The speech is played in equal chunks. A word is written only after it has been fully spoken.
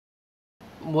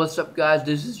What's up, guys?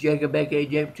 This is Jacob, aka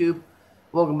JakeTube.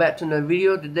 Welcome back to another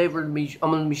video. Today I'm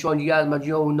going to be showing you guys my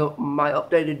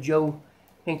updated Joe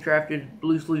handcrafted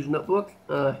Blue Sleeves notebook.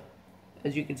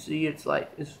 As you can see, it's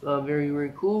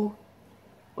very cool.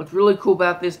 What's really cool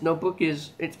about this notebook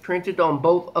is it's printed on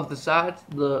both of the sides,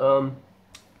 the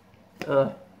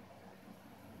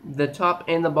top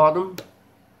and the bottom.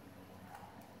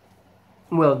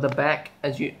 Well, the back,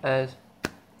 as you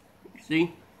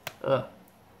see.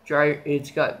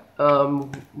 It's got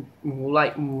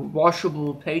like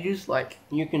washable pages. Like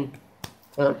you can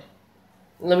I'll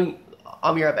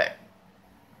be right back.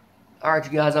 Alright,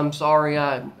 you guys, I'm sorry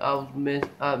I made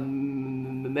a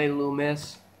little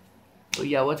mess. But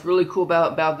yeah, what's really cool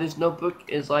about this notebook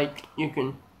is like you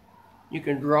can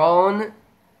draw on it,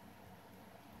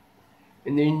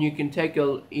 and then you can take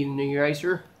an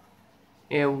eraser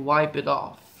and wipe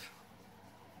off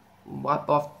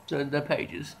the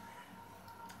pages.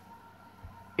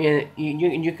 And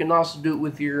you can also do it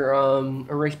with your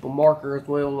erasable marker as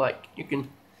well. Like you can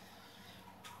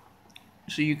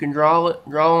draw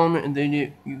on it, and then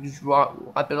you just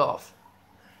wipe it off.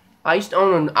 I used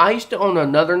to own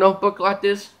another notebook like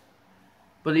this,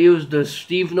 but it was the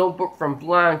Steve notebook from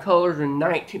Flying Colors from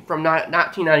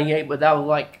 1998. But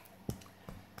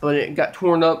it got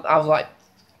torn up.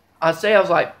 I'd say I was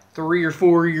like 3 or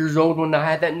 4 years old when I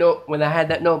had that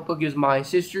notebook. It was my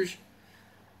sister's,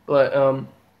 but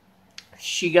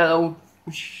she got old.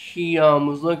 She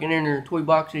was looking in her toy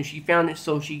box and she found it,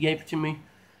 so she gave it to me,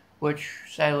 which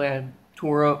sadly I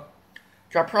tore up.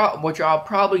 I'll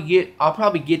probably get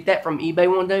that from eBay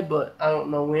one day, but I don't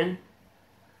know when.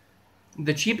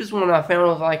 The cheapest one I found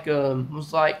was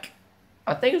like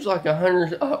I think it was like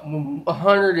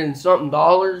 $100 and something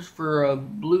for a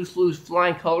Blue Sleeves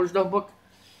Flying Colors notebook.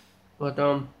 But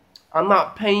I'm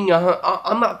not paying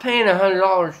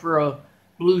 $100 for a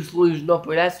Blue Sleeves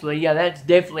notebook. That's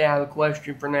definitely out of the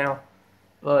question for now.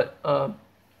 But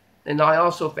and I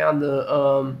also found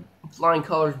the Flying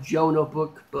Colors Joe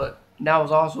notebook, but that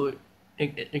was also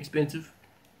expensive.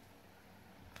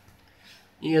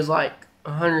 It was like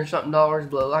 $100 something,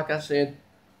 but like I said,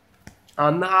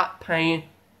 I'm not paying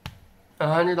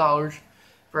 $100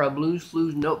 for a Blue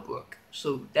Sleeves notebook.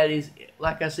 So that is,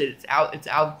 like I said, it's out of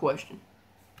the question.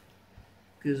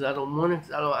 Because I don't want it.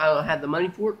 I don't have the money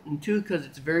for it, and two, because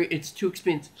it's too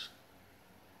expensive.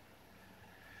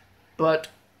 But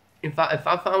if I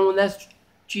find one that's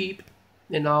cheap,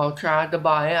 then I'll try to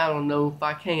buy it. I don't know if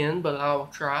I can, but I'll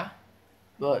try.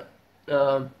 But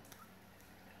plus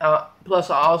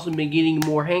I'll also be getting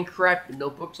more handcrafted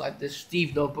notebooks like this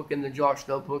Steve notebook and the Josh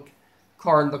notebook,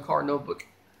 the car notebook,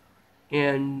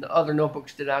 and other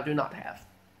notebooks that I do not have.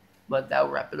 But that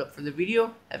will wrap it up for the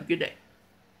video. Have a good day.